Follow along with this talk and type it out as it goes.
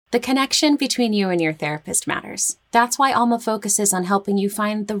The connection between you and your therapist matters. That's why Alma focuses on helping you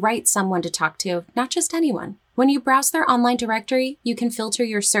find the right someone to talk to, not just anyone. When you browse their online directory, you can filter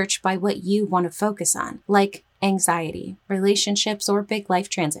your search by what you want to focus on, like anxiety, relationships, or big life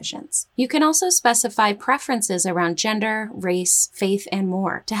transitions. You can also specify preferences around gender, race, faith, and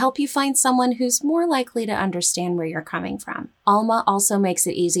more to help you find someone who's more likely to understand where you're coming from. Alma also makes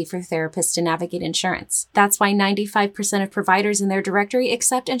it easy for therapists to navigate insurance. That's why 95% of providers in their directory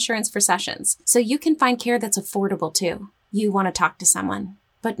accept insurance for sessions, so you can find care that's affordable too. You want to talk to someone,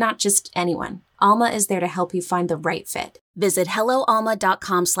 but not just anyone. Alma is there to help you find the right fit. Visit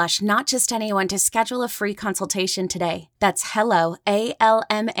helloalma.com/notjustanyone to schedule a free consultation today. That's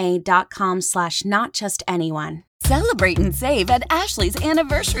helloalma.com/notjustanyone. Celebrate and save at Ashley's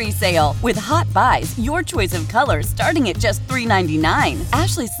Anniversary Sale. With Hot Buys, your choice of colors starting at just $3.99.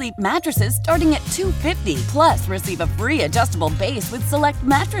 Ashley Sleep mattresses starting at $2.50. Plus, receive a free adjustable base with select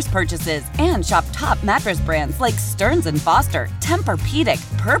mattress purchases. And shop top mattress brands like Stearns & Foster,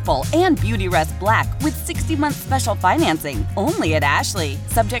 Tempur-Pedic, Purple, and Beautyrest Black with 60-month special financing. Only at Ashley.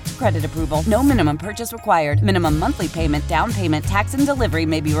 Subject to credit approval. No minimum purchase required. Minimum monthly payment, down payment, tax, and delivery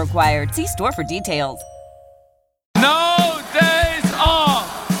may be required. See store for details. No days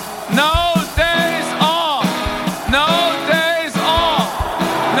off. No days off. No days off.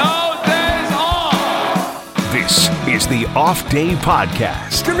 No days off. This is the Off Day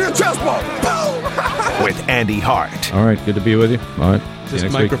Podcast. Give me a chest bump. With Andy Hart. All right, good to be with you. All right.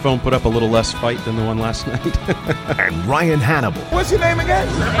 This microphone put up a little less fight than the one last night. And Ryan Hannibal. What's your name again?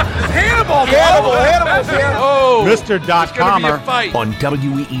 Hannibal. Oh, Mr. .comer on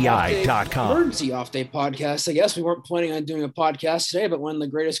WEEI.com. Emergency off day podcast. I guess we weren't planning on doing a podcast today, but when the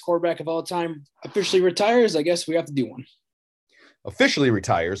greatest quarterback of all time officially retires, I guess we have to do one. Officially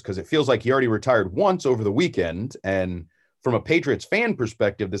retires because it feels like he already retired once over the weekend. And from a Patriots fan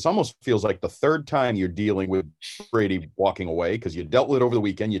perspective, this almost feels like the third time you're dealing with Brady walking away, because you dealt with it over the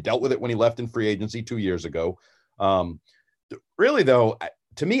weekend. You dealt with it when he left in free agency 2 years ago. Really, though,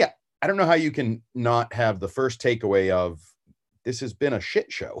 to me, I don't know how you can not have the first takeaway of this has been a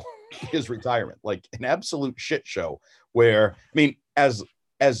shit show, his retirement, like an absolute shit show where, I mean, as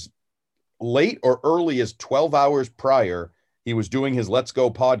late or early as 12 hours prior, he was doing his Let's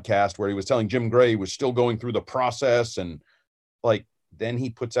Go podcast where he was telling Jim Gray he was still going through the process. And like, then he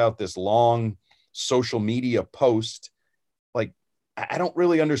puts out this long social media post. Like, I don't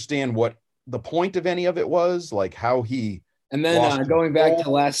really understand what the point of any of it was, like how he. And then going back to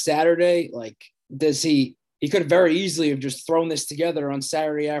last Saturday, like, he could have very easily have just thrown this together on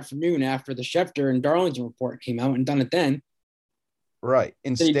Saturday afternoon after the Schefter and Darlington report came out and done it then. Right.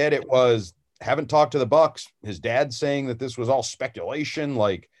 Instead, it was, haven't talked to the Bucs. His dad saying that this was all speculation,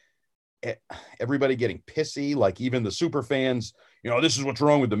 like everybody getting pissy, like even the super fans, this is what's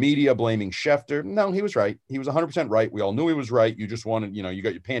wrong with the media, blaming Schefter. No, he was right. He was 100% right. We all knew he was right. You just wanted, you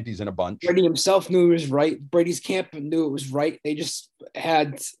got your panties in a bunch. Brady himself knew he was right. Brady's camp knew it was right. They just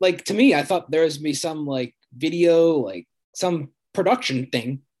had, like, to me, I thought there was be some like video, like some production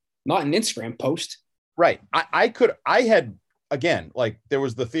thing, not an Instagram post. Right. Again, like there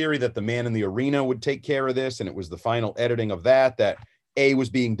was the theory that the man in the arena would take care of this. And it was the final editing of that A was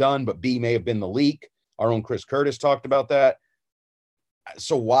being done, but B may have been the leak. Our own Chris Curtis talked about that.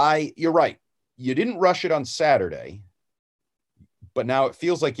 So why, you're right. You didn't rush it on Saturday, but now it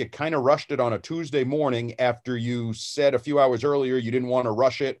feels like you kind of rushed it on a Tuesday morning after you said a few hours earlier, you didn't want to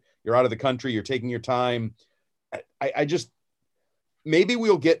rush it. You're out of the country. You're taking your time. I just, maybe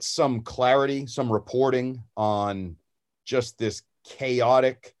we'll get some clarity, some reporting on just this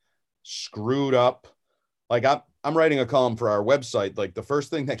chaotic, screwed up. Like I'm writing a column for our website. Like the first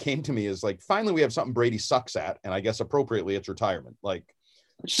thing that came to me is like, finally we have something Brady sucks at. And I guess appropriately it's retirement. Like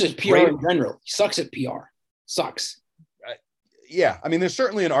it's just PR in general. He sucks at PR. Sucks. Yeah. I mean, there's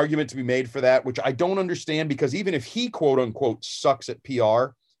certainly an argument to be made for that, which I don't understand, because even if he quote unquote sucks at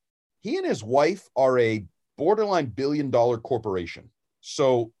PR, he and his wife are a borderline $1 billion corporation.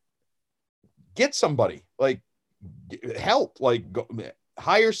 So get somebody, like, help, like go,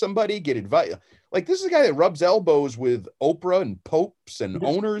 hire somebody, get advice. Like this is a guy that rubs elbows with Oprah and popes and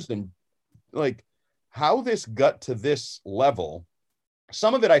owners, and like how this got to this level.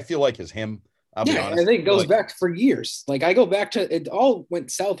 Some of it I feel like is him. I'll be honest. I think it goes back for years. Like I go back to, it all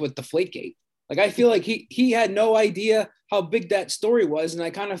went south with Deflategate. Like I feel like he had no idea how big that story was, and I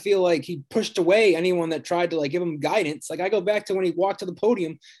kind of feel like he pushed away anyone that tried to like give him guidance. Like I go back to when he walked to the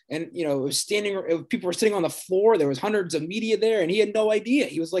podium, and it was people were sitting on the floor. There was hundreds of media there, and he had no idea.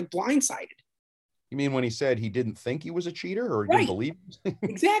 He was like blindsided. You mean when he said he didn't think he was a cheater, or he didn't believe?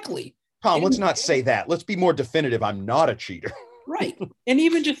 Exactly. Tom, let's not say that. Let's be more definitive. I'm not a cheater. Right. And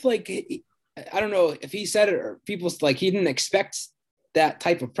even just like, I don't know if he said it or people's like, he didn't expect that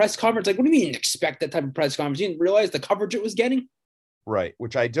type of press conference. Like, what do you mean you didn't expect that type of press conference? You didn't realize the coverage it was getting? Right.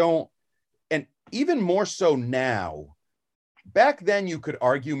 Which I don't. And even more so now, back then you could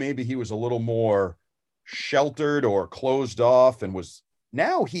argue maybe he was a little more sheltered or closed off and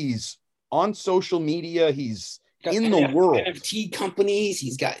now he's on social media. He's in the world. NFT companies.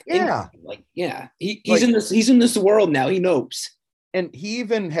 He's got, he's in this world now. He knows. And he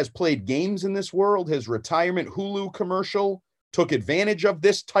even has played games in this world. His retirement Hulu commercial took advantage of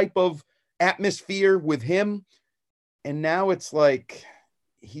this type of atmosphere with him. And now it's like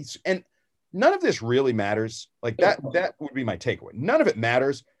and none of this really matters. Like that would be my takeaway. None of it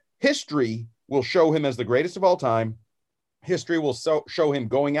matters. History will show him as the greatest of all time. History will show him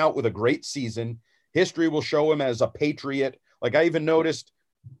going out with a great season. History will show him as a patriot. Like I even noticed,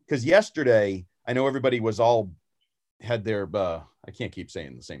 because yesterday, I know everybody was all had their, I can't keep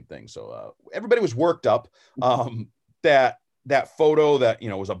saying the same thing. So everybody was worked up that photo that,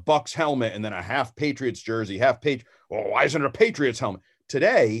 was a Bucks helmet and then a half Patriots jersey, well, why isn't it a Patriots helmet?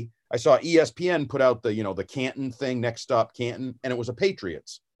 Today, I saw ESPN put out the Canton thing, next up Canton, and it was a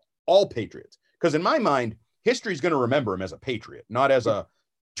Patriots, all Patriots. Because in my mind, history's going to remember him as a Patriot, not as a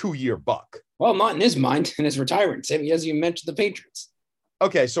 2-year Buck. Well, not in his mind, in his retirement. He hasn't even mentioned the Patriots.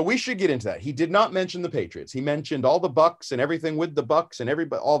 Okay, so we should get into that. He did not mention the Patriots. He mentioned all the Bucks and everything with the Bucks and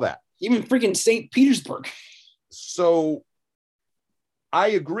everybody, all that. Even freaking St. Petersburg. So I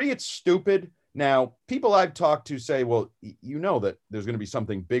agree it's stupid. Now, people I've talked to say, well, you know that there's going to be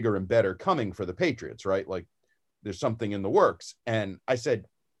something bigger and better coming for the Patriots, right? Like there's something in the works. And I said,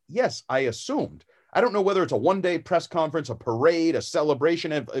 yes, I assumed. I don't know whether it's a one-day press conference, a parade, a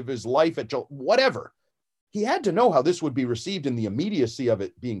celebration of his life, whatever. He had to know how this would be received in the immediacy of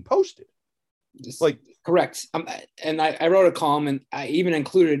it being posted. Correct. And I wrote a column and I even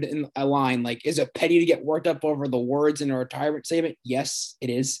included in a line, like, is it petty to get worked up over the words in a retirement statement? Yes, it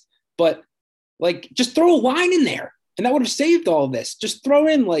is. But just throw a line in there and that would have saved all of this. Just throw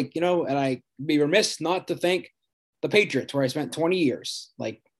in and I'd be remiss not to thank the Patriots where I spent 20 years.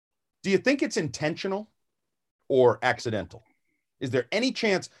 Do you think it's intentional or accidental? Is there any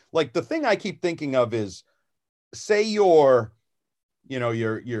chance, the thing I keep thinking of is, say your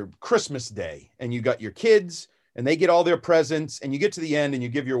Christmas day and you got your kids and they get all their presents and you get to the end and you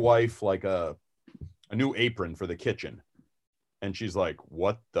give your wife a new apron for the kitchen. And she's like,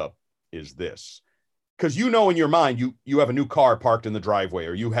 what the is this? Because in your mind, you have a new car parked in the driveway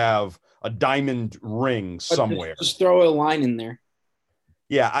or you have a diamond ring somewhere. Just throw a line in there.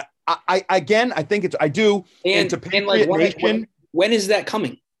 Yeah. I think I do. And to Patriot Nation, when is that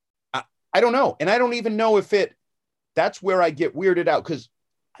coming? I don't know. And I don't even know if that's where I get weirded out because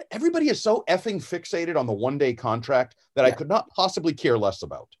everybody is so effing fixated on the one-day contract that I could not possibly care less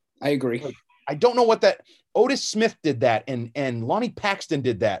about. I agree. I don't know what Otis Smith did that and Lonnie Paxton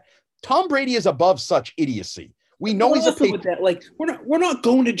did that. Tom Brady is above such idiocy. We know he's a with that. We're not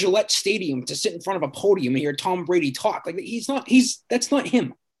going to Gillette Stadium to sit in front of a podium and hear Tom Brady talk. That's not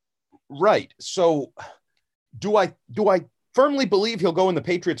him. Right. So do I firmly believe he'll go in the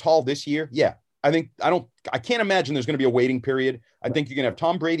Patriots Hall this year? Yeah. I can't imagine there's going to be a waiting period. I think you're going to have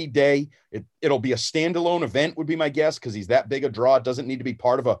Tom Brady Day. It'll be a standalone event would be my guess. Cause he's that big a draw. It doesn't need to be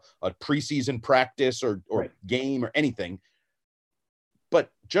part of a preseason practice or game or anything. But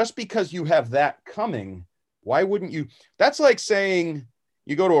just because you have that coming, why wouldn't you? That's like saying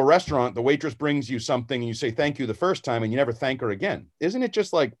you go to a restaurant, the waitress brings you something and you say, thank you the first time and you never thank her again. Isn't it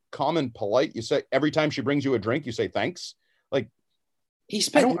just common polite? You say every time she brings you a drink, you say, thanks. He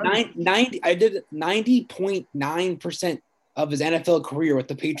spent 90.9% of his NFL career with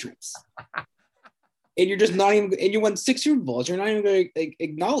the Patriots. And you're just not even, and you won 6 Super Bowls. You're not even going to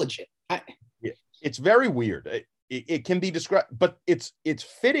acknowledge it. It's very weird. It can be described, but it's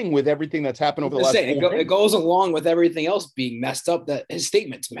fitting with everything that's happened over the last. It goes along with everything else being messed up that his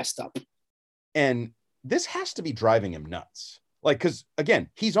statement's messed up. And this has to be driving him nuts. Cause again,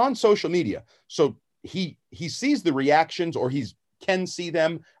 he's on social media. So he sees the reactions or can see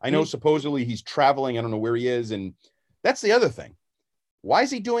them. I know supposedly he's traveling. I don't know where he is. And that's the other thing. Why is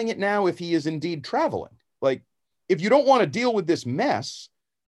he doing it now if he is indeed traveling? If you don't want to deal with this mess,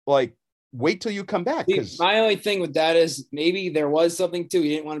 wait till you come back. My only thing with that is maybe there was something too. He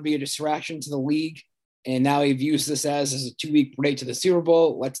didn't want to be a distraction to the league. And now he views this as a 2-week break to the Super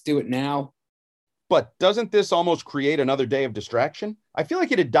Bowl. Let's do it now. But doesn't this almost create another day of distraction? I feel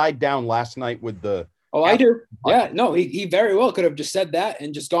like it had died down last night with the. Oh, I do. Yeah, no, he very well could have just said that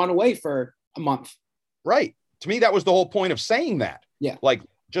and just gone away for a month. Right. To me, that was the whole point of saying that. Yeah.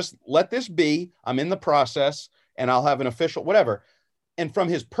 Just let this be. I'm in the process. and I'll have an official whatever. And from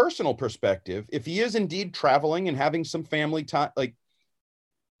his personal perspective, if he is indeed traveling and having some family time, like,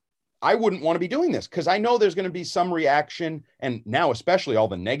 I wouldn't want to be doing this because I know there's going to be some reaction, and now especially all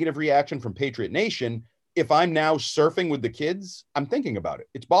the negative reaction from Patriot Nation. If I'm now surfing with the kids, I'm thinking about it.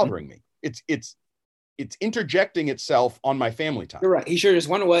 It's bothering me. It's interjecting itself on my family time. You're right. He sure just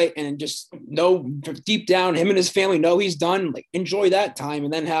went away and just know deep down, him and his family know he's done. Like, enjoy that time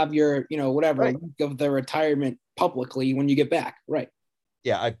and then have your, whatever Right. of the retirement publicly when you get back. Right.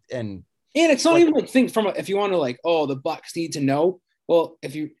 Yeah. And it's not even like think from if you want to like, oh, the Bucks need to know. Well,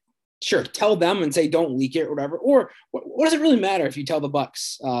 if you sure tell them and say don't leak it or whatever. Or what does it really matter if you tell the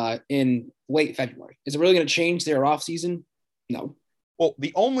Bucks in late February? Is it really going to change their offseason? No. Well,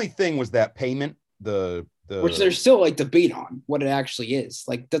 the only thing was that payment, which there's still like debate on what it actually is.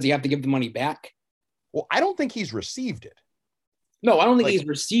 Like, does he have to give the money back? Well, I don't think he's received it. No, I don't think he's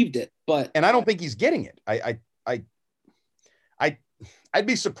received it, and I don't think he's getting it. I'd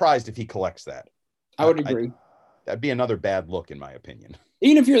be surprised if he collects that. I would agree. That'd be another bad look, in my opinion.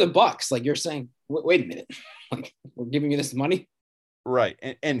 Even if you're the Bucks, like you're saying, wait a minute, like we're giving you this money, right?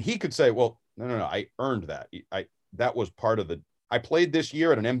 And he could say, well, no, I earned that. That was part of I played this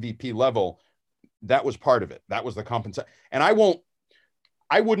year at an MVP level. That was part of it. That was the compensation. And I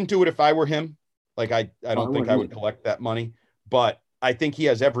wouldn't do it if I were him. Like, I don't think I would collect that money, but I think he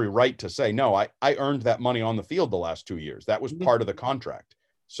has every right to say, no, I earned that money on the field the last 2 years. That was part of the contract.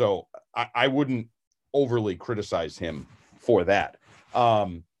 So I wouldn't overly criticize him for that.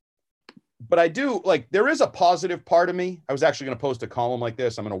 But I do there is a positive part of me. I was actually going to post a column like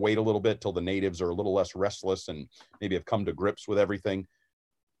this. I'm going to wait a little bit till the natives are a little less restless and maybe have come to grips with everything.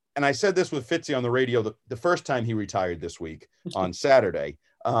 And I said this with Fitzy on the radio the first time he retired this week on Saturday.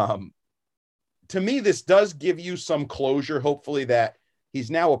 To me, this does give you some closure, hopefully, that he's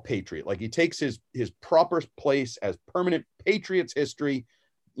now a Patriot. Like, he takes his proper place as permanent Patriots history.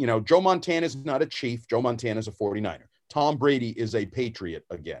 Joe Montana is not a Chief. Joe Montana is a 49er. Tom Brady is a Patriot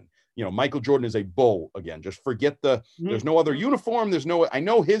again. Michael Jordan is a Bull again. Just forget there's no other uniform. I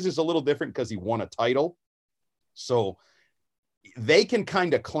know his is a little different because he won a title. So they can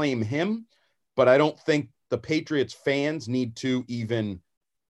kind of claim him, but I don't think the Patriots fans need to even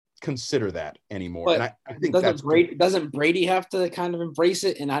consider that anymore. But and I think doesn't Brady have to kind of embrace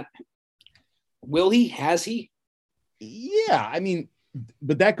it? And will he? Has he? Yeah, I mean,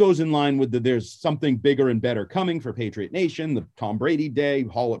 but that goes in line with there's something bigger and better coming for Patriot Nation, the Tom Brady Day,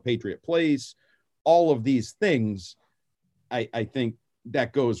 Hall at Patriot Place, all of these things. I think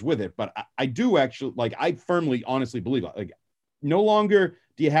that goes with it. But I do actually, I firmly, honestly believe, no longer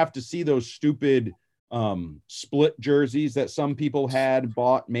do you have to see those stupid split jerseys that some people had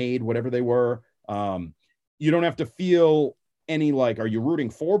bought, made, whatever they were. You don't have to feel any are you rooting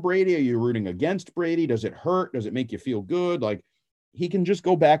for Brady? Are you rooting against Brady? Does it hurt? Does it make you feel good? He can just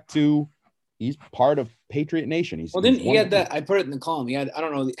go back to, he's part of Patriot Nation. He had that, I put it in the column. He had, I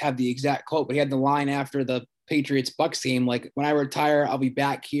don't know, have the exact quote, but he had the line after the Patriots Bucks game, when I retire, I'll be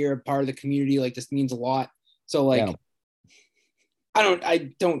back here, part of the community. This means a lot. So yeah.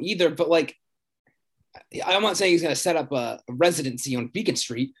 I don't either, but I'm not saying he's going to set up a residency on Beacon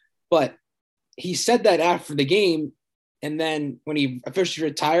Street, but he said that after the game. And then when he officially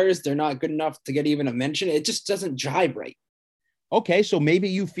retires, they're not good enough to get even a mention. It just doesn't jive right. Okay, so maybe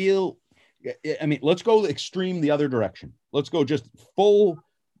you feel, let's go extreme the other direction. Let's go just full,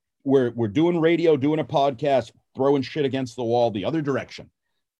 we're doing radio, doing a podcast, throwing shit against the wall, the other direction.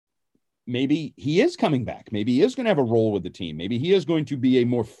 Maybe he is coming back. Maybe he is going to have a role with the team. Maybe he is going to be a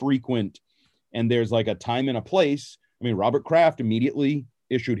more frequent, and there's a time and a place. Robert Kraft immediately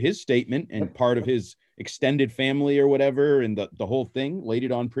issued his statement, and part of his extended family or whatever, and the whole thing laid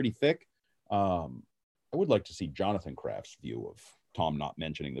it on pretty thick. I would like to see Jonathan Kraft's view of Tom not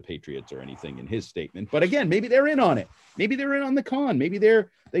mentioning the Patriots or anything in his statement. But again, maybe they're in on it. Maybe they're in on the con. Maybe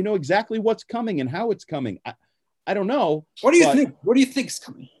they know exactly what's coming and how it's coming. I don't know. What do you think? What do you think's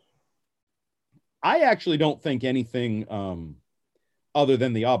coming? I actually don't think anything other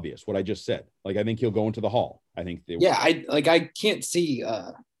than the obvious, what I just said. I think he'll go into the Hall. I think I can't see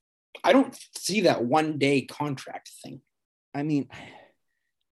I don't see that 1 day contract thing.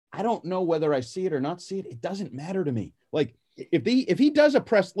 I don't know whether I see it or not see it. It doesn't matter to me. If he does a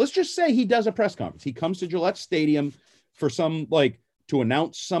press, let's just say he does a press conference. He comes to Gillette Stadium for some, to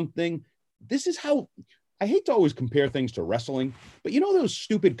announce something. This is how, I hate to always compare things to wrestling, but those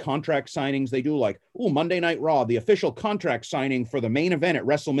stupid contract signings they do, Monday Night Raw, the official contract signing for the main event at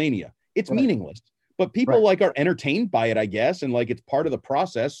WrestleMania. It's meaningless, but people are entertained by it, I guess. And it's part of the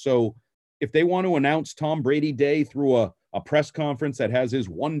process. So if they want to announce Tom Brady Day through a press conference that has his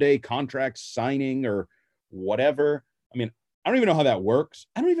 1 day contract signing or whatever. I mean, I don't even know how that works.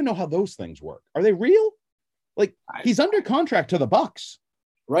 I don't even know how those things work. Are they real? Like, he's under contract to the Bucks.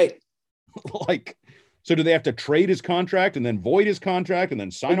 Right. Like, so do they have to trade his contract and then void his contract and then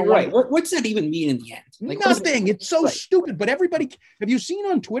sign a right. What's that even mean in the end? Like, nothing. It's so stupid. But everybody, have you seen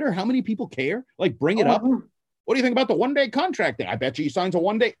on Twitter how many people care? Like, bring it up. What do you think about the one-day contract thing? I bet you he signs a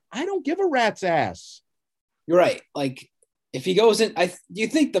one-day. I don't give a rat's ass. You're right. Like, if he goes in, do you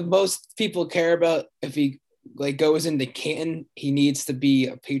think the most people care about if he like goes into Canton, he needs to be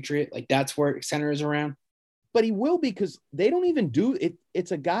a Patriot? Like, that's where it centers around. But he will, because they don't even do it.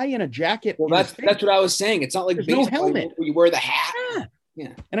 It's a guy in a jacket. Well, that's what I was saying. It's not like baseball, no helmet where you wear the hat.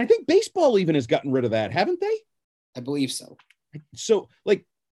 Yeah. And I think baseball even has gotten rid of that, haven't they? I believe so. So, like,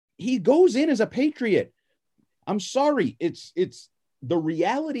 he goes in as a Patriot. I'm sorry. It's the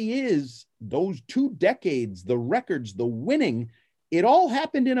reality is those 2 decades, the records, the winning, it all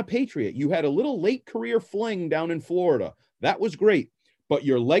happened in a Patriot. You had a little late career fling down in Florida. That was great. But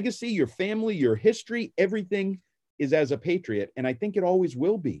your legacy, your family, your history, everything is as a Patriot. And I think it always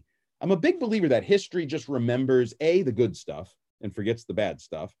will be. I'm a big believer that history just remembers the good stuff and forgets the bad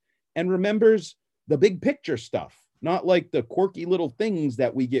stuff, and remembers the big picture stuff, not like the quirky little things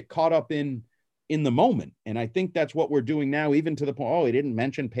that we get caught up in the moment. And I think that's what we're doing now, even to the point, he didn't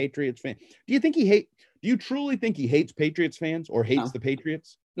mention Patriots fans. Do you truly think he hates Patriots fans or hates the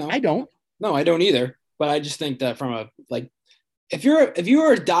Patriots? No, I don't. No, I don't either. But I just think that from if you're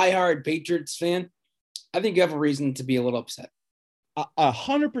a diehard Patriots fan, I think you have a reason to be a little upset.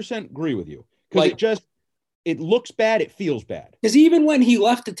 100% agree with you. Because it looks bad. It feels bad. Because even when he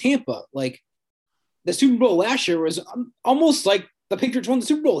left to Tampa, like, the Super Bowl last year was almost like the Patriots won the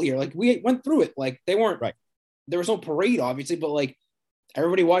Super Bowl here. Like, we went through it. Like, they weren't right. There was no parade, obviously, but like,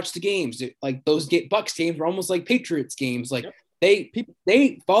 everybody watched the games. Like, those Bucks games were almost like Patriots games. Like, they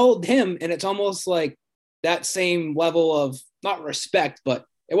followed him, and it's almost like that same level of not respect, but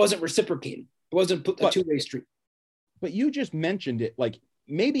it wasn't reciprocated. It wasn't a two-way street. But you just mentioned it. Like,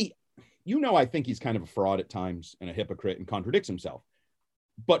 maybe, I think he's kind of a fraud at times and a hypocrite and contradicts himself.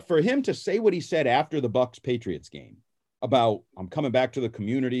 But for him to say what he said after the Bucks Patriots game about, I'm coming back to the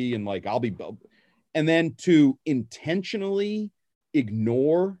community and like, and then to intentionally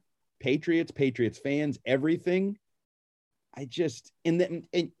ignore Patriots fans, everything. And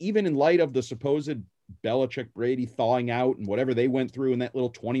even in light of the supposed Belichick Brady thawing out and whatever they went through in that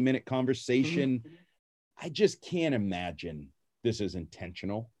little 20-minute conversation, I just can't imagine this is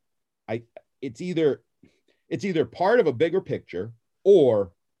intentional. It's either part of a bigger picture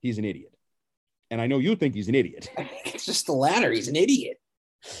or he's an idiot. And I know you think he's an idiot. It's just the latter. He's an idiot.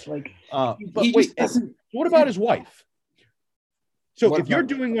 Like, but wait, what about his wife? So if you're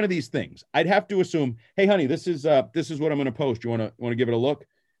doing one of these things, I'd have to assume, hey, honey, this is what I'm going to post. You want to give it a look?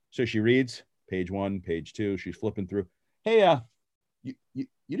 So she reads page 1, page 2. She's flipping through. Hey, you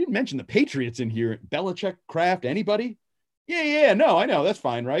didn't mention the Patriots in here. Belichick, Kraft, anybody? Yeah. No, I know. That's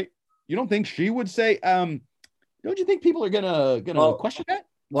fine, right? You don't think she would say, don't you think people are gonna question that?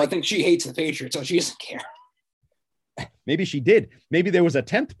 Well, I think she hates the Patriots, so she doesn't care. Maybe she did. Maybe there was a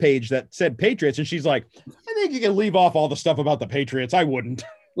 10th page that said Patriots, and she's like, I think you can leave off all the stuff about the Patriots. I wouldn't.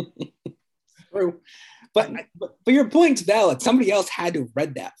 True. But your point's valid. Somebody else had to have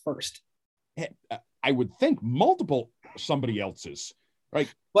read that first. I would think multiple somebody else's,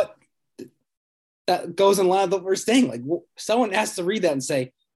 right? But that goes in line with what we're saying. Like, someone has to read that and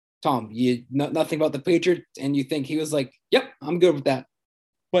say, Tom, you know nothing about the Patriots, and you think he was like, yep, I'm good with that.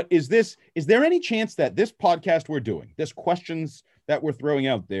 But is there any chance that this podcast we're doing, this questions that we're throwing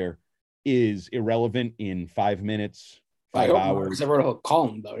out there, is irrelevant in 5 minutes, 5 hours? I wrote a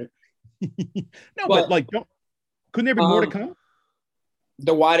column about it. No, but like, couldn't there be more to come?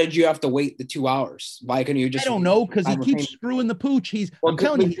 Why did you have to wait the 2 hours? Why couldn't you just? I don't know, because he keeps screwing the pooch. I'm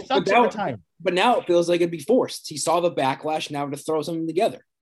telling you, he sucks every time. But now it feels like it'd be forced. He saw the backlash, now to throw something together.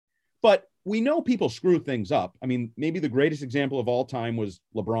 But we know people screw things up. I mean, maybe the greatest example of all time was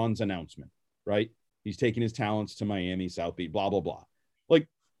LeBron's announcement, right? He's taking his talents to Miami, South Beach, blah, blah, blah. Like,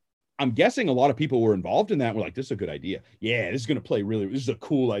 I'm guessing a lot of people were involved in that. We're like, this is a good idea. Yeah, this is going to play this is a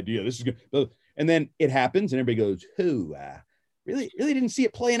cool idea. This is good. And then it happens and everybody goes, really didn't see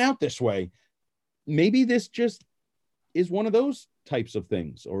it playing out this way. Maybe this just is one of those types of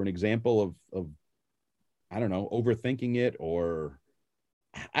things, or an example of I don't know, overthinking it, or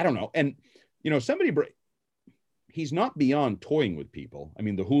I don't know. And, he's not beyond toying with people. I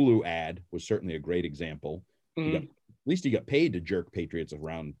mean, the Hulu ad was certainly a great example. At least he got paid to jerk Patriots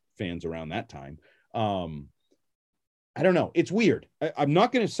fans around that time. I don't know. It's weird. I'm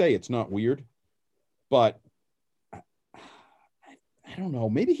not going to say it's not weird, but I don't know.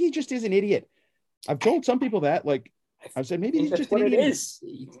 Maybe he just is an idiot. I've told some people that, like, I've said maybe he's just an what it idiot. is.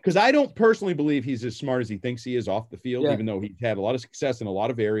 Because I don't personally believe he's as smart as he thinks he is off the field, Yeah. even though he's had a lot of success in a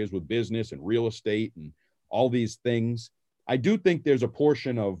lot of areas with business and real estate and all these things. I do think there's a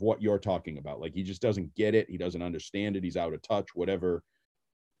portion of what you're talking about. Like, he just doesn't get it. He doesn't understand it. He's out of touch, whatever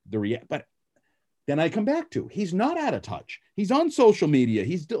but then I come back to, he's not out of touch. He's on social media.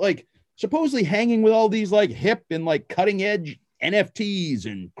 He's like supposedly hanging with all these like hip and like cutting edge NFTs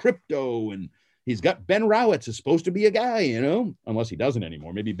and crypto, and he's got Ben Rowitz is supposed to be a guy, unless he doesn't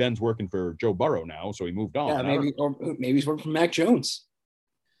anymore. Maybe Ben's working for Joe Burrow now, so he moved on. Yeah, maybe he's working for Mac Jones.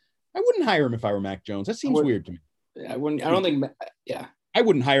 I wouldn't hire him if I were Mac Jones. That seems weird to me. I don't think. Yeah, I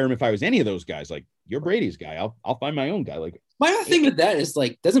wouldn't hire him if I was any of those guys. Like, you're Brady's guy. I'll find my own guy. Like, my other thing with that is,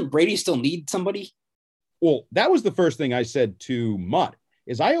 like, doesn't Brady still need somebody? Well, that was the first thing I said to Mutt.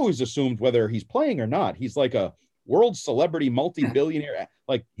 Is I always assumed whether he's playing or not, he's like a world celebrity, multi-billionaire.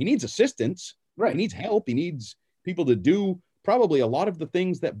 Like, he needs assistance. Right. He needs help. He needs people to do probably a lot of the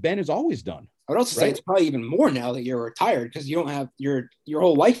things that Ben has always done. I would also say it's probably even more now that you're retired, because you don't have your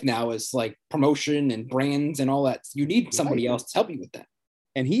whole life now is like promotion and brands and all that. You need somebody else to help you with that.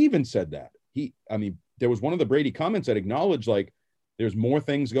 And he even said that. There was one of the Brady comments that acknowledged, like, there's more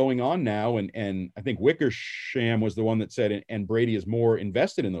things going on now. And I think Wickersham was the one that said, and Brady is more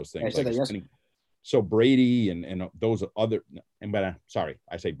invested in those things. So Brady and those other, sorry,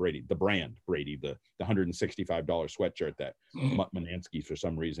 I say Brady, the brand Brady, the $165 sweatshirt that Mutt Manansky for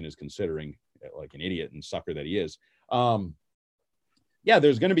some reason is considering, like an idiot and sucker that he is.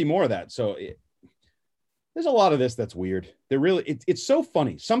 There's going to be more of that. So there's a lot of this that's weird. It's so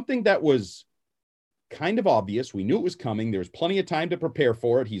funny. Something that was kind of obvious. We knew it was coming. There was plenty of time to prepare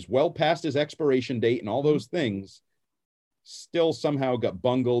for it. He's well past his expiration date and all those things. Still somehow got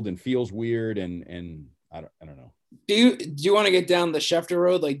bungled and feels weird. And I don't know. Do you want to get down the Schefter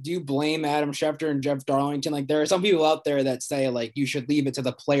road? Like, do you blame Adam Schefter and Jeff Darlington? Like, there are some people out there that say, like, you should leave it to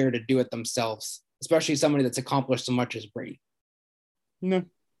the player to do it themselves, especially somebody that's accomplished so much as Brady. No,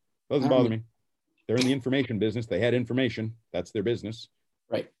 doesn't bother me. They're in the information business. They had information. That's their business.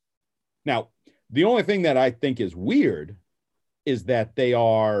 Right. Now, the only thing that I think is weird is that they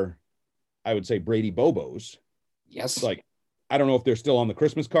are, I would say, Brady Bobos. Yes. Like, I don't know if they're still on the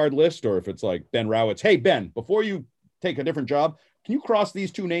Christmas card list or if it's like Ben Rowitz. Hey, Ben, before you take a different job, can you cross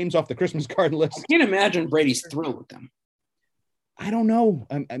these two names off the Christmas card list? I can't imagine Brady's thrilled with them. I don't know.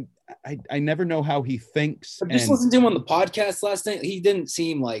 I never know how he thinks. But just listen to him on the podcast last night. He didn't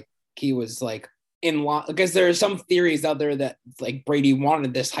seem like he was like in line, because there are some theories out there that like Brady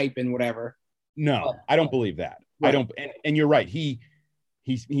wanted this hype and whatever. No, I don't believe that. Right. I don't. And you're right. He's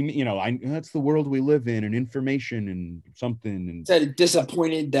that's the world we live in, and information and something. And said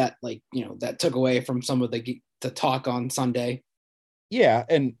disappointed that that took away from some of the talk on Sunday. Yeah.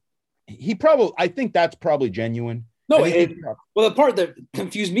 And I think that's probably genuine. No, the part that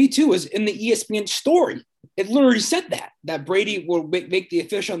confused me too was in the ESPN story. It literally said that Brady will make the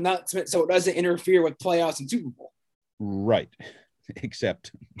official announcement so it doesn't interfere with playoffs and Super Bowl. Right.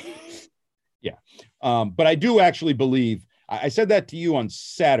 Except, yeah. But I do actually believe, I said that to you on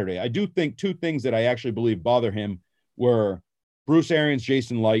Saturday. I do think two things that I actually believe bother him were Bruce Arians,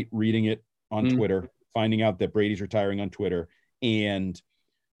 Jason Light reading it on Twitter, finding out that Brady's retiring on Twitter, and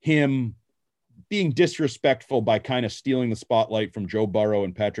him being disrespectful by kind of stealing the spotlight from Joe Burrow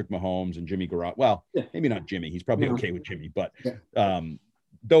and Patrick Mahomes and Jimmy Garoppolo. Well, maybe not Jimmy. He's probably okay with Jimmy, but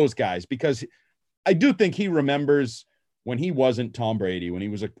those guys, because I do think he remembers when he wasn't Tom Brady, when he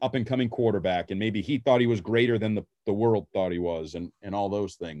was an up-and-coming quarterback, and maybe he thought he was greater than the world thought he was, and all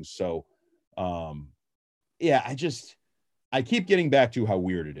those things. So, I keep getting back to how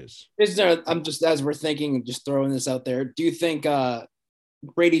weird it is. I'm just, as we're thinking, just throwing this out there, do you think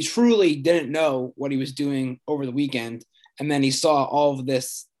Brady truly didn't know what he was doing over the weekend, and then he saw all of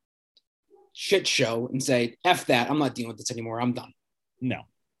this shit show and say, F that, I'm not dealing with this anymore, I'm done? No,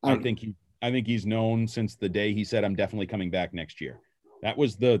 I think he's known since the day he said, I'm definitely coming back next year. That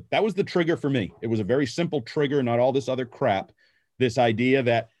was the trigger for me. It was a very simple trigger, not all this other crap. This idea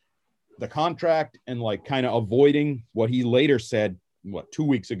that the contract and like kind of avoiding what he later said, 2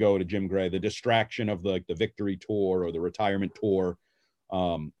 weeks ago to Jim Gray, the distraction of the victory tour or the retirement tour.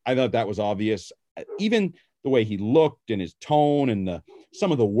 I thought that was obvious. Even the way he looked and his tone and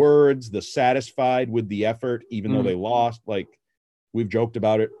some of the words, the satisfied with the effort, even though they lost, like we've joked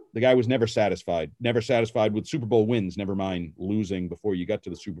about it. The guy was never satisfied with Super Bowl wins, never mind losing before you got to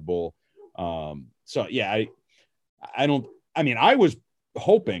the Super Bowl. I was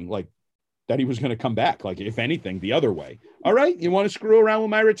hoping like that he was going to come back, like if anything, the other way. All right, you want to screw around with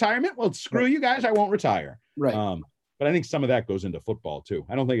my retirement? Well, screw you guys. I won't retire. Right. But I think some of that goes into football too.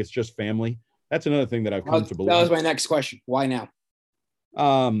 I don't think it's just family. That's another thing that I've come to believe. That was my next question. Why now?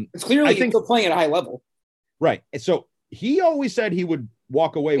 It's I clearly think, he's still playing at a high level. Right. So he always said he would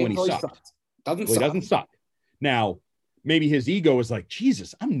walk away when he sucked. He doesn't suck. Now, maybe his ego is like,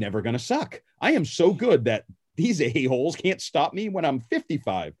 Jesus, I'm never going to suck. I am so good that these a-holes can't stop me when I'm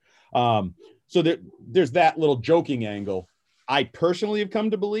 55. So there's that little joking angle. I personally have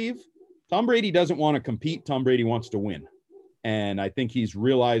come to believe Tom Brady doesn't want to compete. Tom Brady wants to win. And I think he's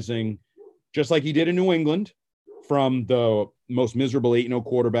realizing, just like he did in New England, from the most miserable 8-0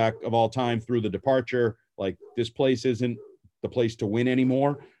 quarterback of all time through the departure, like this place isn't the place to win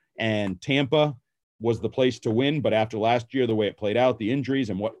anymore. And Tampa was the place to win. But after last year, the way it played out, the injuries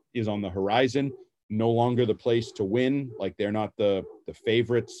and what is on the horizon, no longer the place to win. Like they're not the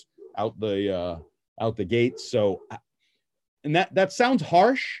favorites out the gates. So, and that sounds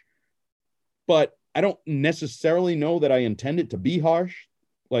harsh, but I don't necessarily know that I intend it to be harsh.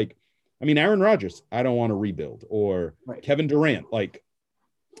 Like, I mean, Aaron Rodgers, I don't want to rebuild, or Kevin Durant. Like,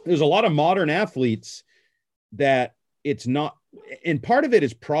 there's a lot of modern athletes that it's not, and part of it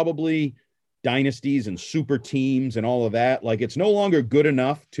is probably dynasties and super teams and all of that. Like, it's no longer good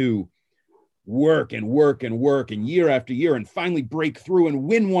enough to work and year after year and finally break through and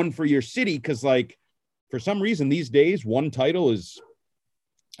win one for your city. Cause like, for some reason these days, one title is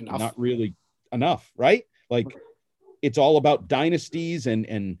not really enough, right? Like it's all about dynasties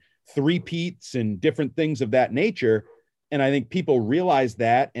and three-peats and different things of that nature. And I think people realize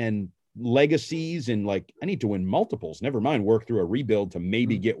that, and legacies, and like, I need to win multiples, never mind work through a rebuild to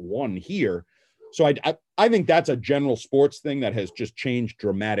maybe get one here. So I think that's a general sports thing that has just changed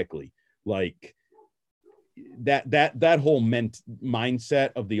dramatically. Like that whole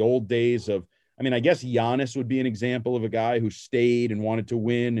mindset of the old days of, I mean, I guess Giannis would be an example of a guy who stayed and wanted to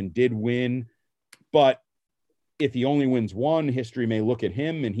win and did win. But if he only wins one, history may look at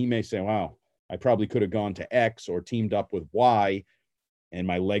him and he may say, wow, I probably could have gone to X or teamed up with Y and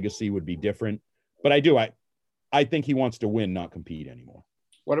my legacy would be different. But I think he wants to win, not compete anymore.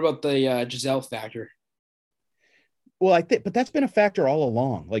 What about the Giselle factor? Well, but that's been a factor all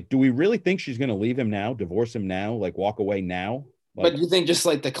along. Like, do we really think she's going to leave him now, divorce him now, like walk away now? Like, but you think just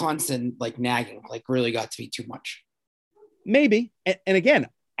like the constant like nagging, like really got to be too much? Maybe. And again,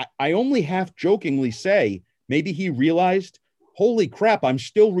 I only half jokingly say, maybe he realized, holy crap, I'm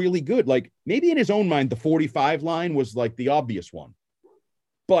still really good. Like maybe in his own mind, the 45 line was like the obvious one,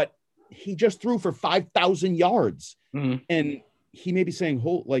 but he just threw for 5,000 yards. Mm-hmm. And he may be saying,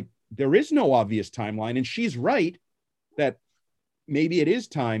 like, there is no obvious timeline. And she's right that maybe it is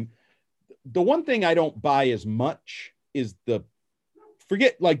time. The one thing I don't buy as much is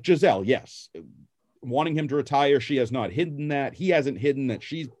forget like Giselle. Yes. Wanting him to retire. She has not hidden that. He hasn't hidden that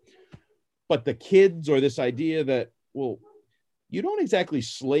but the kids, or this idea that, well, you don't exactly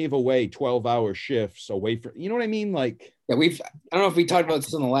slave away 12-hour shifts away from, you know what I mean? Like, yeah, I don't know if we talked about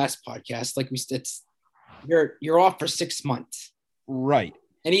this in the last podcast. Like you're off for 6 months. Right.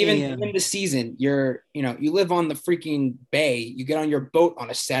 And even in the season, you live on the freaking bay, you get on your boat on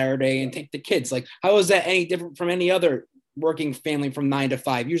a Saturday and take the kids. Like, how is that any different from any other working family from 9 to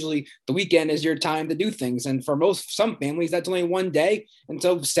 5? Usually the weekend is your time to do things. And for some families, that's only one day. And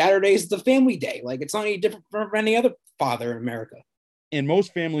so Saturday is the family day. Like, it's not any different from any other father in America. And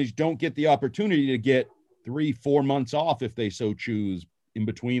most families don't get the opportunity to get 3-4 months off if they so choose, in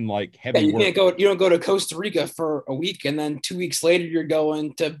between like heavy work. You don't go to Costa Rica for a week and then 2 weeks later you're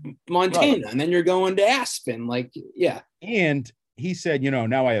going to Montana, right, and then you're going to Aspen. Like, yeah. And he said,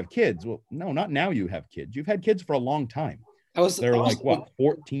 now I have kids. Well, no, not now you have kids. You've had kids for a long time. They're like what,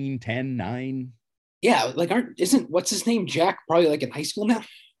 14, 10, 9. Yeah. Like what's his name? Jack, probably like in high school now.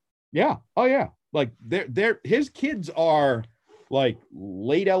 Yeah. Oh yeah. Like his kids are like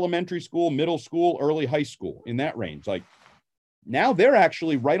late elementary school, middle school, early high school, in that range. Like, now they're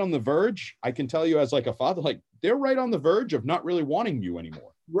actually right on the verge. I can tell you as like a father, like they're right on the verge of not really wanting you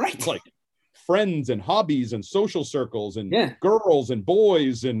anymore. Right. It's like friends and hobbies and social circles and girls and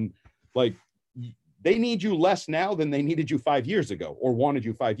boys. And like, they need you less now than they needed you 5 years ago or wanted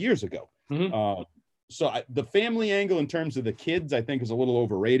you 5 years ago. Mm-hmm. So the family angle in terms of the kids, I think is a little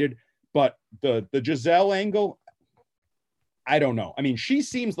overrated, but the Giselle angle, I don't know. I mean, she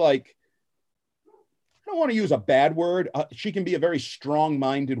seems like, I don't want to use a bad word. She can be a very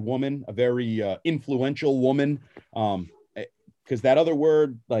strong-minded woman, a very influential woman. Because that other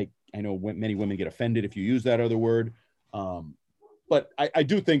word, like, I know many women get offended if you use that other word. But I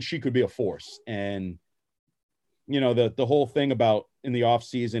do think she could be a force. And, the whole thing about in the off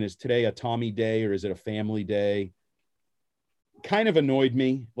season, is today a Tommy day or is it a family day? Kind of annoyed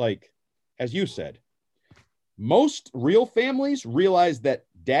me. Like, as you said, most real families realize that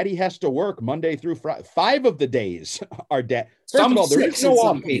Daddy has to work Monday through Friday. 5 of the days are dad. First Some of all, there is 6 no in off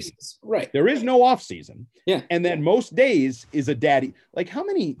some season. cases. Right. There is no off season. Yeah. And then most days is a daddy. Like, how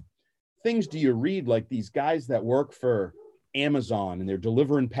many things do you read? Like these guys that work for Amazon and they're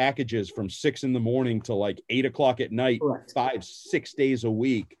delivering packages from 6 a.m. to like 8 o'clock at night, Correct. 5-6 days a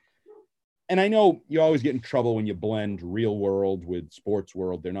week. And I know you always get in trouble when you blend real world with sports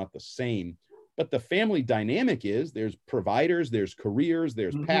world. They're not the same. But the family dynamic is there's providers, there's careers,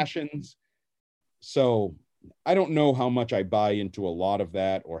 there's passions. So I don't know how much I buy into a lot of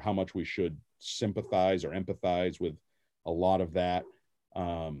that or how much we should sympathize or empathize with a lot of that.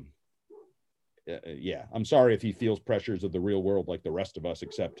 Yeah, I'm sorry if he feels pressures of the real world like the rest of us,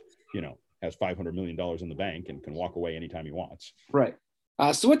 except, has $500 million in the bank and can walk away anytime he wants. Right.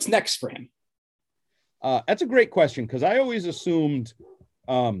 So what's next for him? That's a great question, because I always assumed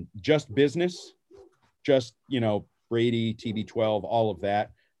just business, just, Brady, TB12, all of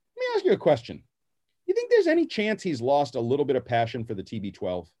that. Let me ask you a question. You think there's any chance he's lost a little bit of passion for the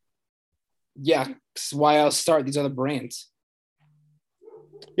TB12? Yeah, why else start these other brands?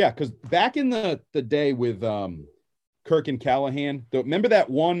 Yeah, because back in the day with Kirk and Callahan, remember that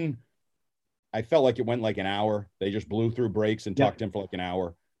one, I felt like it went like an hour. They just blew through breaks and talked to him for like an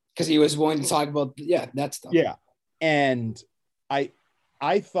hour. Because he was willing to talk about, that stuff. Yeah. And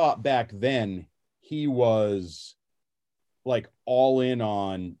I thought back then he was like all in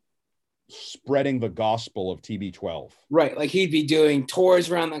on spreading the gospel of TB12. Right. Like he'd be doing tours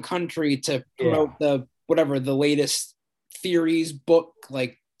around the country to promote the latest theories, book,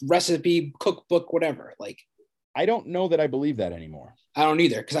 like recipe, cookbook, whatever. Like, I don't know that I believe that anymore. I don't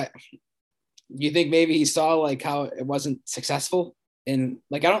either. Because you think maybe he saw like how it wasn't successful, and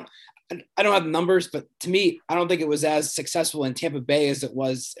like I don't have the numbers, but to me, I don't think it was as successful in Tampa Bay as it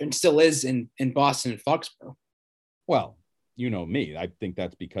was and still is in Boston and Foxborough. Well, you know me. I think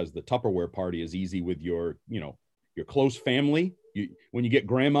that's because the Tupperware party is easy with your close family. When you get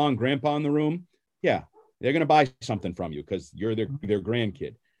grandma and grandpa in the room, they're going to buy something from you because you're their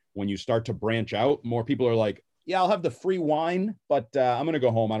grandkid. When you start to branch out, more people are like, I'll have the free wine, but I'm going to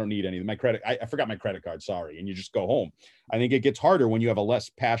go home. I don't need anything. I forgot my credit card. Sorry. And you just go home. I think it gets harder when you have a less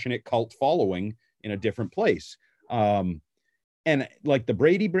passionate cult following in a different place. And like the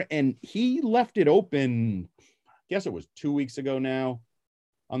Brady, and he left it open, I guess it was 2 weeks ago now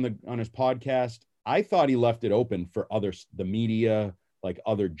on his podcast. I thought he left it open for the media, like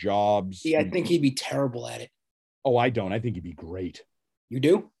other jobs. Yeah, I think he'd be terrible at it. Oh, I don't. I think he'd be great. You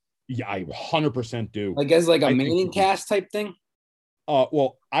do? Yeah, I 100% do. Like as like a Manning cast type thing?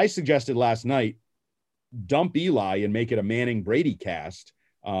 Well, I suggested last night, dump Eli and make it a Manning Brady cast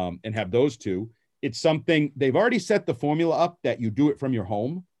and have those two. It's something they've already set the formula up that you do it from your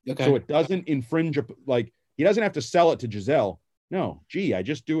home. Okay. So it doesn't infringe, like he doesn't have to sell it to Giselle. No, I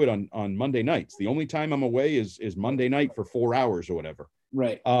just do it on Monday nights. The only time I'm away is Monday night for 4 hours or whatever.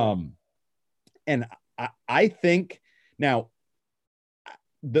 Right. And I think now,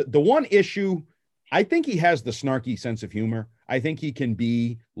 the one issue, I think he has the snarky sense of humor. I think he can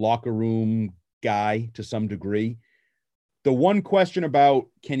be locker room guy to some degree. The one question about,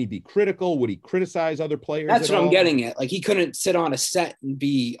 can he be critical? Would he criticize other players? That's what I'm getting at. Like he couldn't sit on a set and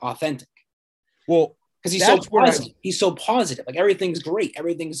be authentic. Well, because he's so positive. He's so positive. Like everything's great.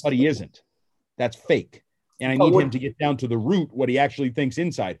 But he isn't. That's fake. And I need him to get down to the root, what he actually thinks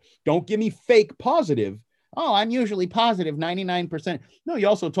inside. Don't give me fake positive. Oh, I'm usually positive 99%. No, you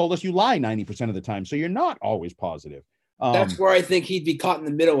also told us you lie 90% of the time. So you're not always positive. That's where I think he'd be caught in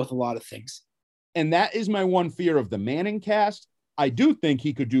the middle with a lot of things. And that is my one fear of the Manning cast. I do think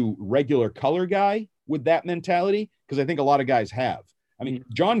he could do regular color guy with that mentality, because I think a lot of guys have. I mean,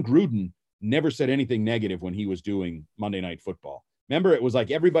 John Gruden never said anything negative when he was doing Monday Night Football. Remember, it was like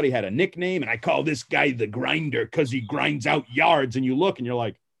everybody had a nickname, and I call this guy the grinder because he grinds out yards. And you look and you're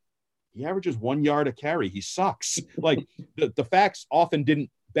like, he averages 1 yard a carry. He sucks. Like the facts often didn't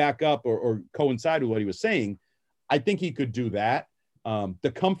back up or coincide with what he was saying. I think he could do that.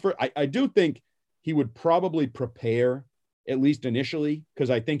 The comfort, I do think he would probably prepare, at least initially, because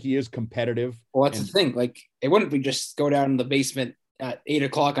I think he is competitive. Well, that's the thing. Like it wouldn't be just go down in the basement at 8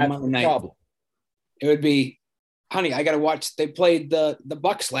 o'clock on Monday night. Problem. It would be, honey, I got to watch. They played the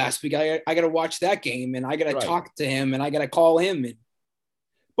Bucks last week. I got to watch that game, and I got to talk to him, and I got to call him.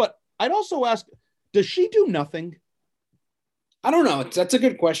 But I'd also ask, does she do nothing? I don't know. That's a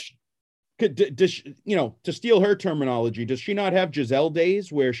good question. Does she, to steal her terminology, does she not have Giselle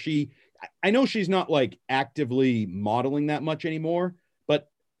days where I know she's not like actively modeling that much anymore, but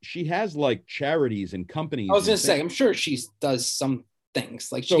she has like charities and companies. I was going to say, I'm sure she does some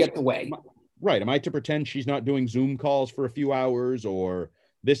things, like she gets away. Right. Am I to pretend she's not doing Zoom calls for a few hours or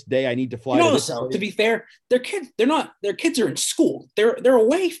this day I need to fly. And to this also, place. to be fair, their kids are in school. They're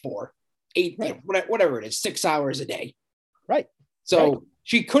away for 8, whatever it is, 6 hours a day. Right. So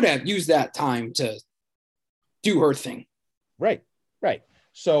she could have used that time to do her thing. Right.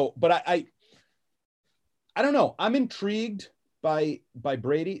 So, but I don't know. I'm intrigued by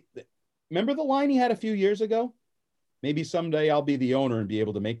Brady. Remember the line he had a few years ago? Maybe someday I'll be the owner and be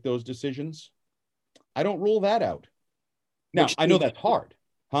able to make those decisions. I don't rule that out. Now, I know that's hard.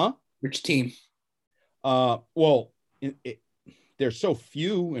 Huh? Which team? Well, they're so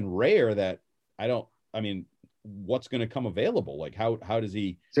few and rare that what's going to come available? Like how does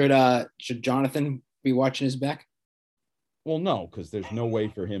he? Should Jonathan be watching his back? Well, no, because there's no way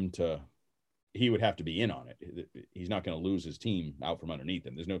for him to. He would have to be in on it. He's not going to lose his team out from underneath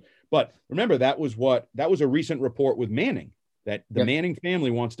him. But remember, that was a recent report with Manning, that the Manning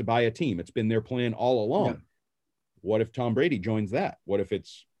family wants to buy a team. It's been their plan all along. Yep. What if Tom Brady joins that? What if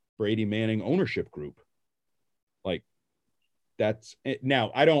it's Brady Manning ownership group? Like that's it.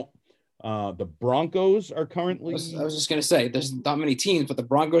 Now I don't, the Broncos are currently, I was just going to say there's not many teams, but the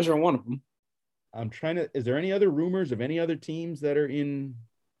Broncos are one of them. Is there any other rumors of any other teams that are in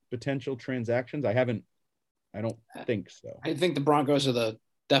potential transactions? I don't think so. I think the Broncos are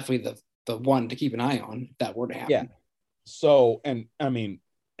definitely the one to keep an eye on if that were to happen. Yeah. So, and I mean,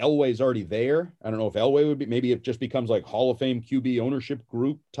 Elway's already there. I don't know if Elway would be, maybe it just becomes like Hall of Fame QB ownership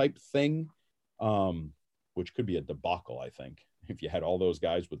group type thing, which could be a debacle, I think, if you had all those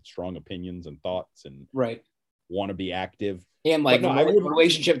guys with strong opinions and thoughts and want to be active. And like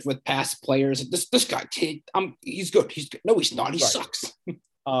relationships with past players. This guy, he's good. He's good. No, he's not. He sucks.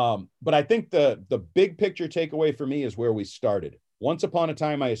 But I think the big picture takeaway for me is where we started. Once upon a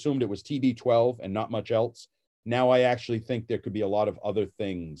time, I assumed it was TB12 and not much else. Now I actually think there could be a lot of other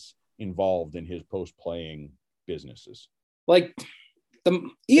things involved in his post-playing businesses. Like the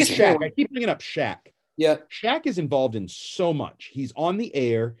ESPN. I keep bringing up Shaq. Yeah. Shaq is involved in so much. He's on the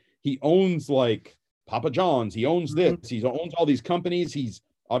air. He owns like Papa John's. He owns this. He owns all these companies. He's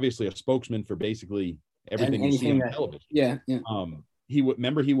obviously a spokesman for basically everything you see on television. Yeah. He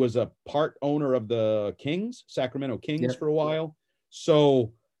was a part owner of the Sacramento Kings for a while.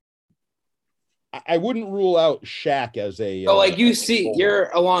 So I wouldn't rule out Shaq as a. So like you're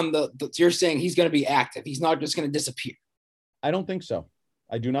along you're saying he's going to be active. He's not just going to disappear. I don't think so.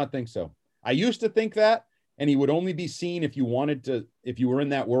 I do not think so. I used to think that, and he would only be seen if you were in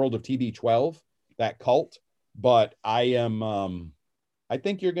that world of TB12, that cult. But I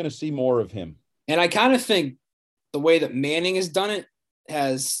think you're going to see more of him. And I kind of think the way that Manning has done it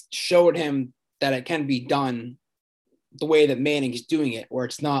has showed him that it can be done the way that Manning is doing it, where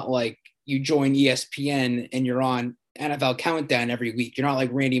it's not like you join ESPN and you're on NFL Countdown every week. You're not like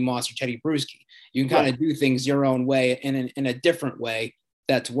Randy Moss or Teddy Bruschi. You can kind of do things your own way in a different way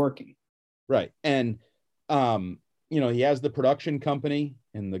that's working. Right. And, he has the production company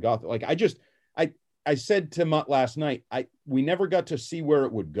and the Goth. Like I said to Mutt last night, we never got to see where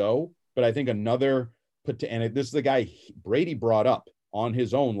it would go, but I think and this is the guy Brady brought up on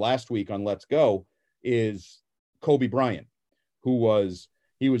his own last week on Let's Go, is Kobe Bryant,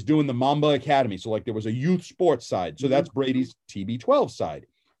 he was doing the Mamba Academy. So like there was a youth sports side. So that's Brady's TB12 side,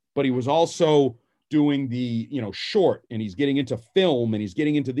 but he was also doing the, short, and he's getting into film, and he's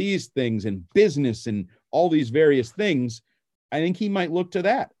getting into these things and business and all these various things. I think he might look to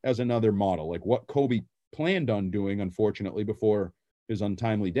that as another model, like what Kobe planned on doing, unfortunately, before his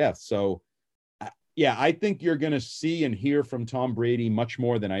untimely death. So yeah, I think you're going to see and hear from Tom Brady much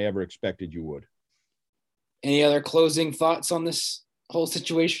more than I ever expected you would. Any other closing thoughts on this whole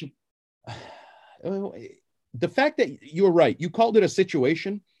situation? The fact that you're right, you called it a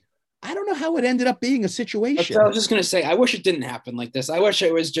situation. I don't know how it ended up being a situation. I was just going to say, I wish it didn't happen like this. I wish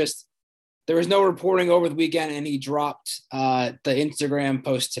it was just, there was no reporting over the weekend and he dropped the Instagram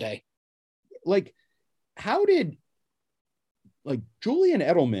post today. Like, how did, Julian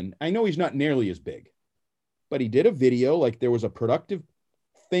Edelman, I know he's not nearly as big, but he did a video, like there was a production,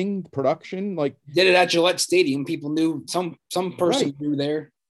 did it at Gillette Stadium. People knew, some person knew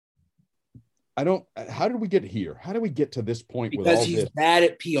there. How did we get here? How did we get to this point? Because he's bad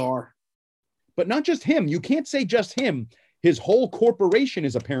at PR. But not just him. You can't say just him. His whole corporation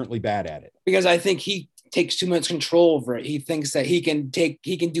is apparently bad at it. Because I think he takes too much control over it. He thinks that he can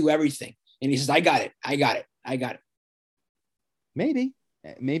do everything. And he says, I got it. Maybe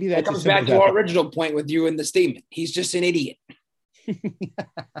that comes back to our original point with you in the statement. He's just an idiot. You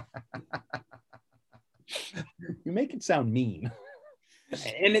make it sound mean.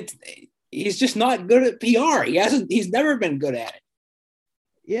 And he's just not good at PR. He's never been good at it.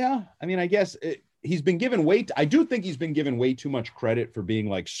 Yeah. I mean, I guess he's been given I do think he's been given way too much credit for being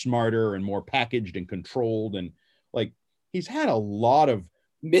like smarter and more packaged and controlled. And like, he's had a lot of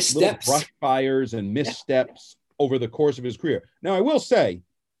missteps, brush fires and missteps over the course of his career. Now, I will say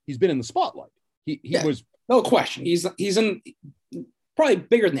he's been in the spotlight. He was, no question. He's in probably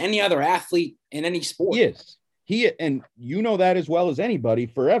bigger than any other athlete in any sport. He is. And you know that as well as anybody.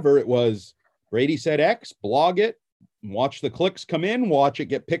 Forever it was Brady said X, blog it, watch the clicks come in, watch it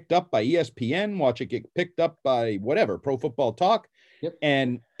get picked up by ESPN, watch it get picked up by whatever, Pro Football Talk. Yep.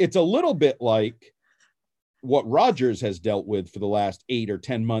 And it's a little bit like what Rodgers has dealt with for the last 8 or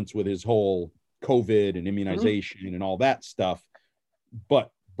 10 months with his whole COVID and immunization and all that stuff.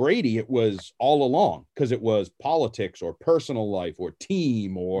 But Brady, it was all along because it was politics or personal life or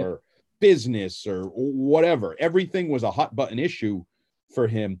team or business or whatever. Everything was a hot button issue for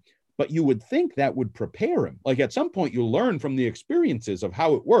him. But you would think that would prepare him. Like at some point you'll learn from the experiences of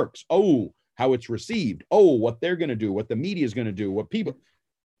how it works. Oh, how it's received. Oh, what they're going to do, what the media is going to do, what people,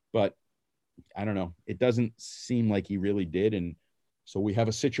 but I don't know. It doesn't seem like he really did. And so we have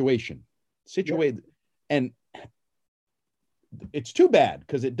a situation, and it's too bad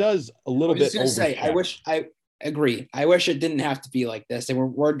because it does a little bit. I agree. I wish it didn't have to be like this.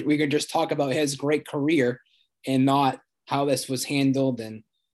 And we could just talk about his great career and not how this was handled. And,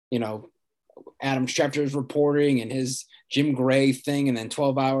 you know, Adam Schefter's reporting and his Jim Gray thing. And then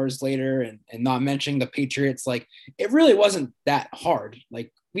 12 hours later and not mentioning the Patriots. Like, it really wasn't that hard.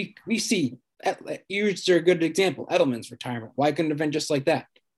 Like we see, you're a good example, Edelman's retirement. Why couldn't it have been just like that?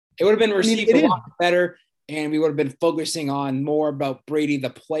 It would have been received a lot better. And we would have been focusing on more about Brady, the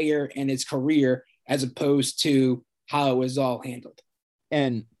player, and his career, as opposed to how it was all handled.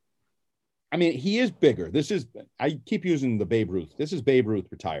 And I mean, he is bigger. I keep using the Babe Ruth. This is Babe Ruth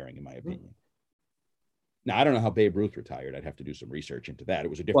retiring, in my opinion. Now, I don't know how Babe Ruth retired. I'd have to do some research into that. It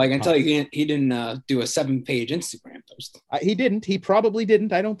was a different. Well, I can tell you he didn't do a 7-page Instagram post. He didn't. He probably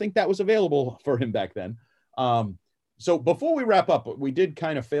didn't. I don't think that was available for him back then. So before we wrap up, we did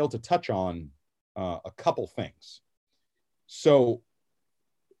kind of fail to touch on a couple things. So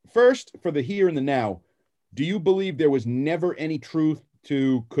first, for the here and the now, do you believe there was never any truth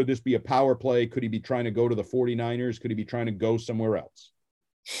to, could this be a power play? Could he be trying to go to the 49ers? Could he be trying to go somewhere else?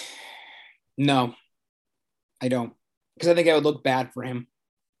 No, I don't. Because I think it would look bad for him.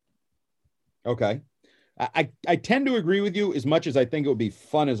 Okay. I tend to agree with you as much as I think it would be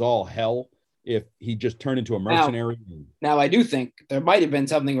fun as all hell if he just turned into a mercenary. Now I do think there might have been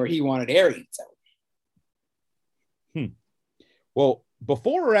something where he wanted Arians out. Well,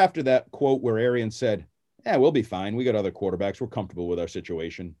 before or after that quote where Arians said, "Yeah, we'll be fine. We got other quarterbacks. We're comfortable with our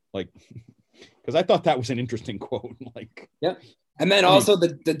situation." Like, because I thought that was an interesting quote. Like, yeah. And then also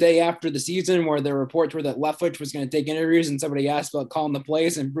the day after the season where the reports were that Leftwich was going to take interviews and somebody asked about calling the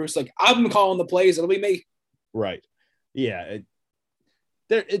plays and Bruce like, "I'm calling the plays. It'll be me." Right. Yeah.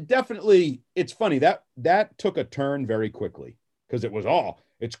 It definitely, it's funny that took a turn very quickly because it was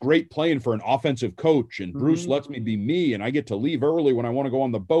it's great playing for an offensive coach and Bruce lets me be me and I get to leave early when I want to go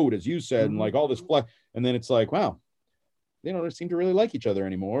on the boat, as you said, and like all this flex. And then it's like, wow, they don't seem to really like each other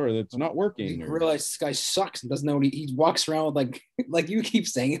anymore. It's not working. You realize this guy sucks and doesn't know what he walks around with like you keep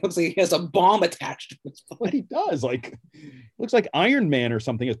saying, it looks like he has a bomb attached to his body. What he does, like, looks like Iron Man or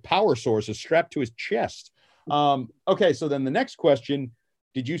something. His power source is strapped to his chest. Okay, so then the next question,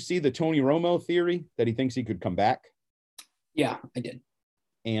 did you see the Tony Romo theory that he thinks he could come back? Yeah, I did.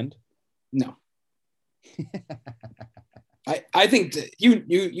 And? No. I think that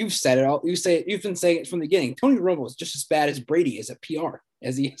you've said it all. You've been saying it from the beginning. Tony Romo is just as bad as Brady is at PR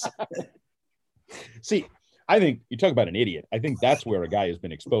as he is. See, I think you talk about an idiot. I think that's where a guy has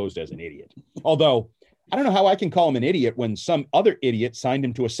been exposed as an idiot. Although I don't know how I can call him an idiot when some other idiot signed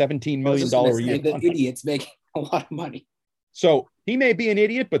him to a $17 million a year. The idiot's making a lot of money. So he may be an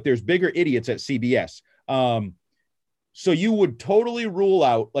idiot, but there's bigger idiots at CBS. So you would totally rule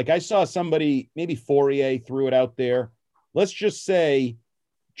out, like I saw somebody, maybe Fourier threw it out there. Let's just say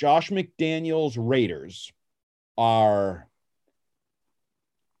Josh McDaniels Raiders are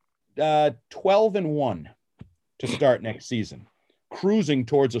 12-1 to start next season, cruising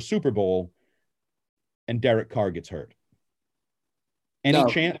towards a Super Bowl, and Derek Carr gets hurt. Any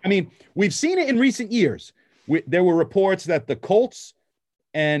chance? I mean, we've seen it in recent years. There were reports that the Colts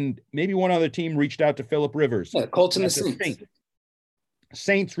and maybe one other team reached out to Phillip Rivers. Yeah, Colts and the Saints.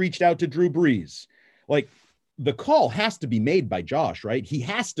 Saints reached out to Drew Brees. Like, the call has to be made by Josh, right? He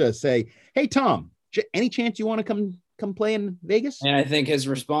has to say, "Hey, Tom, any chance you want to come play in Vegas?" And I think his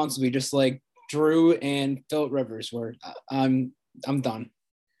response will be just like Drew and Phillip Rivers were, I'm done.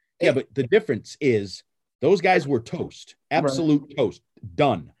 Yeah, but the difference is those guys were toast, absolute toast,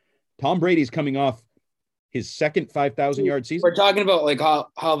 done. Tom Brady's coming off his second 5,000-yard season. We're talking about like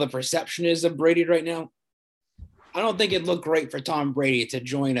how the perception is of Brady right now. I don't think it'd look great for Tom Brady to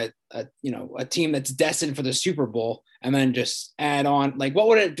join a team that's destined for the Super Bowl and then just add on. Like, what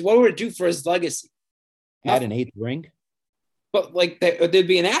would it do for his legacy? Add an 8th ring? But like there'd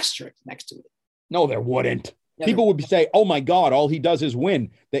be an asterisk next to it. No, there wouldn't. Yeah, People would say, "Oh my God, all he does is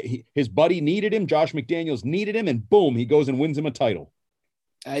win." That his buddy needed him, Josh McDaniels needed him, and boom, he goes and wins him a title.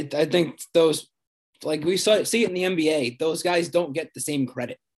 I think those, like we see it in the NBA, those guys don't get the same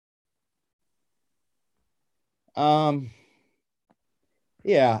credit.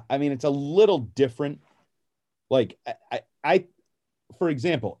 Yeah, I mean, it's a little different. Like I, for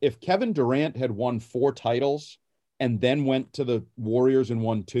example, if Kevin Durant had won 4 titles and then went to the Warriors and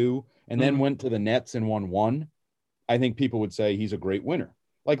won 2, and then went to the Nets and won 1, I think people would say he's a great winner.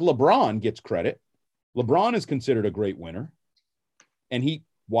 Like LeBron gets credit. LeBron is considered a great winner. And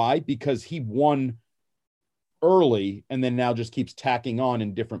why? Because he won early and then now just keeps tacking on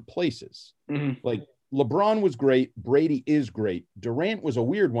in different places. Mm-hmm. Like LeBron was great. Brady is great. Durant was a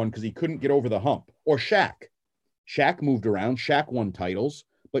weird one because he couldn't get over the hump. Or Shaq. Shaq moved around. Shaq won titles,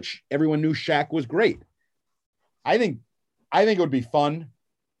 but everyone knew Shaq was great. I think it would be fun.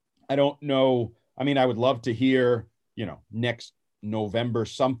 I don't know. I mean, I would love to hear, next November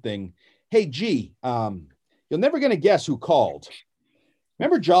something. Hey, G, you're never going to guess who called.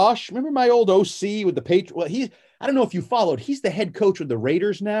 Remember Josh? Remember my old OC with the Patriots? Well, I don't know if you followed. He's the head coach with the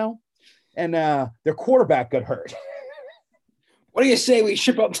Raiders now, and their quarterback got hurt. What do you say we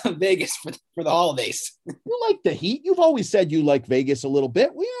ship up to Vegas for the holidays? You like the heat. You've always said you like Vegas a little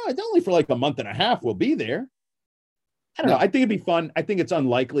bit. Well, yeah, it's only for like a month and a half we'll be there. I don't know. I think it'd be fun. I think it's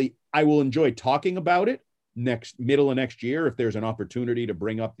unlikely. I will enjoy talking about it middle of next year if there's an opportunity to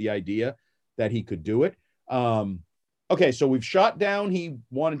bring up the idea that he could do it. Okay, so we've shot down he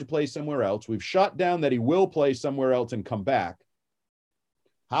wanted to play somewhere else. We've shot down that he will play somewhere else and come back.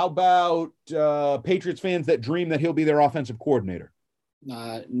 How about Patriots fans that dream that he'll be their offensive coordinator?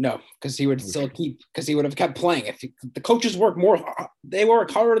 No, because he would have kept playing. If the coaches work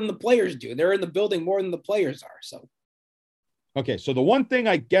harder than the players do. They're in the building more than the players are. So. Okay, so the one thing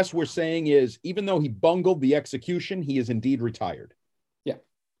I guess we're saying is, even though he bungled the execution, he is indeed retired. Yeah.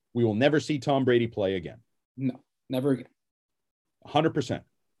 We will never see Tom Brady play again. No, never again. 100%.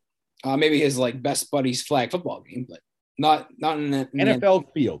 Maybe his best buddy's flag football game, but not in the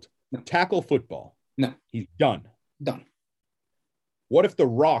NFL field. No. Tackle football. No. He's done. Done. What if The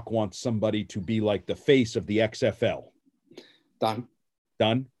Rock wants somebody to be like the face of the XFL? Done.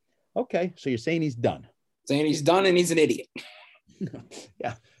 Done? Okay, so you're saying he's done. Saying he's done and he's an idiot.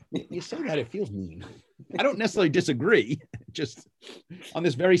 Yeah, you say that, it feels mean. I don't necessarily disagree. Just on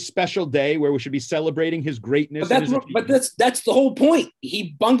this very special day where we should be celebrating his greatness. But that's the whole point.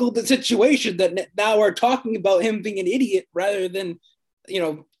 He bungled the situation that now we're talking about him being an idiot rather than,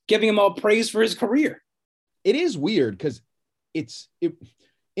 giving him all praise for his career. It is weird because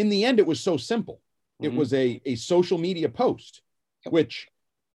in the end, it was so simple. It was a social media post, which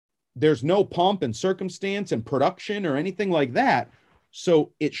there's no pomp and circumstance and production or anything like that.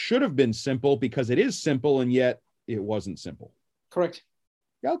 So it should have been simple because it is simple, and yet it wasn't simple. Correct.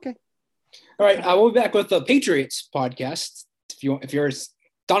 Okay. All right. We'll be back with the Patriots podcast. If you're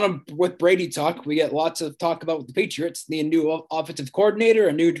done with Brady talk, we get lots of talk about the Patriots, the new offensive coordinator,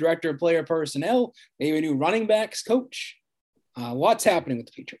 a new director of player personnel, maybe a new running backs coach. Lots happening with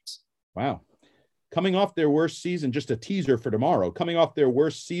the Patriots. Wow. Coming off their worst season, just a teaser for tomorrow, coming off their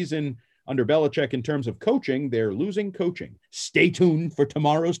worst season under Belichick in terms of coaching, they're losing coaching. Stay tuned for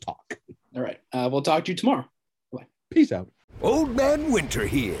tomorrow's talk. All right. We'll talk to you tomorrow. Bye. Peace out. Old Man Winter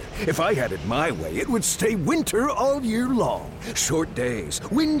here. If I had it my way, it would stay winter all year long. Short days,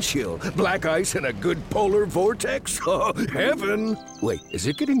 wind chill, black ice, and a good polar vortex. Oh, heaven. Wait, is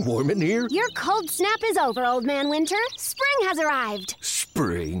it getting warm in here? Your cold snap is over, Old Man Winter. Spring has arrived.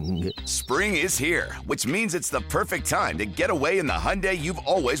 Spring. Spring is here, which means it's the perfect time to get away in the Hyundai you've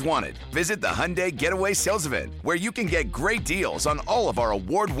always wanted. Visit the Hyundai Getaway Sales Event, where you can get great deals on all of our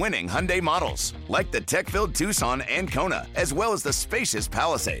award-winning Hyundai models, like the tech-filled Tucson and Kona, as well as the spacious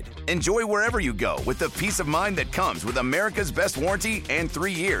Palisade. Enjoy wherever you go with the peace of mind that comes with America's best warranty and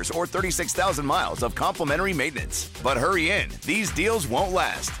 3 years or 36,000 miles of complimentary maintenance. But hurry in, these deals won't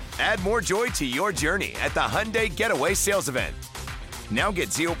last. Add more joy to your journey at the Hyundai Getaway Sales Event. Now get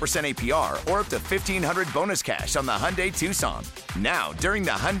 0% APR or up to $1,500 bonus cash on the Hyundai Tucson. Now, during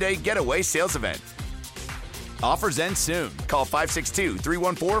the Hyundai Getaway Sales Event. Offers end soon. Call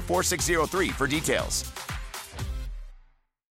 562-314-4603 for details.